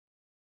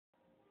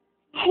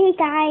Hey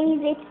guys,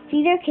 it's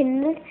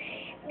Cedarkins,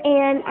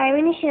 and I'm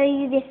going to show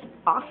you this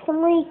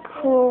awesomely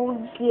cool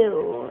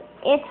goo.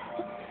 It's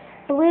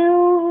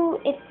blue,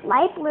 it's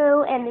light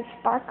blue, and it's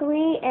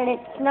sparkly, and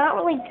it's not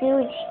really goo,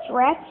 it's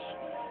stretch,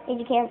 as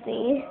you can't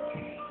see.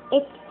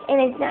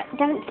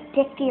 Doesn't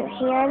stick to your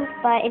hands,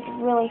 but it's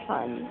really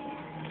fun.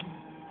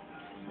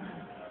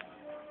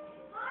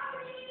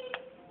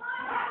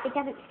 It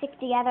doesn't stick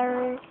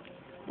together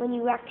when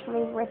you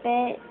actually rip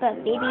it, but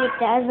maybe it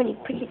does when you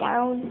push it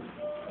down.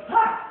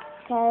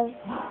 Because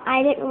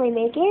I didn't really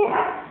make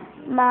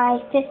it, my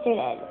sister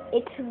did.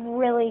 It's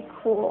really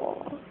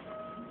cool.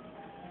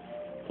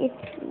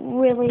 It's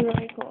really,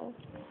 really cool.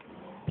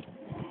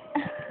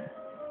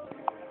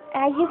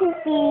 As you can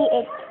see,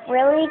 it's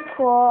really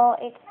cool.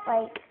 It's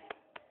like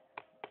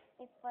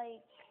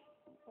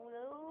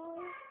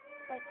blue,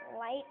 like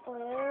light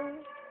blue.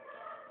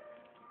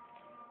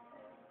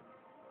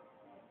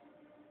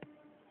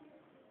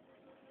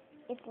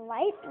 It's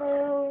light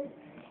blue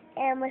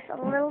and with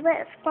a little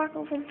bit of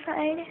sparkles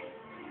inside.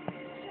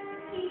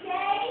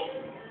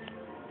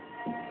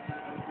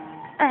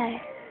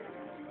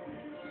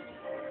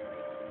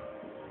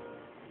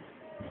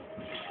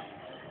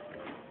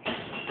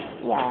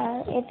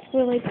 Yeah, it's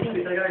really cool.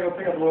 I gotta go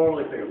pick up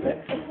Laura really quick,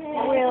 okay? It's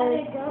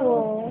really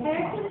cool.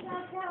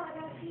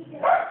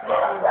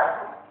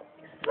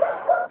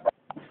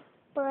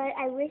 But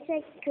I wish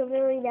I could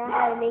really know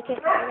how to make it.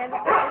 Whenever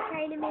I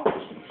try to make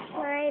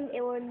slime,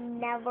 it will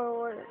never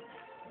work.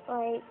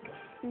 Like,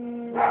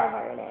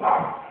 never.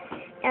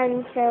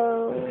 And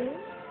so,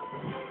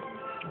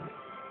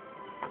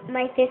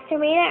 my sister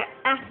made it.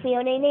 Ask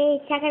Fiona.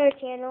 Check out her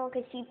channel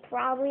because she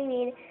probably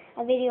made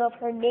a video of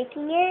her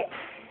making it.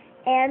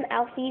 And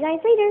I'll see you guys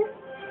later.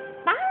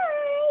 Bye!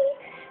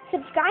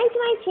 Subscribe to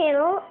my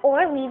channel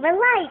or leave a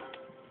like.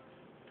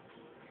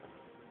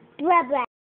 Blah, blah.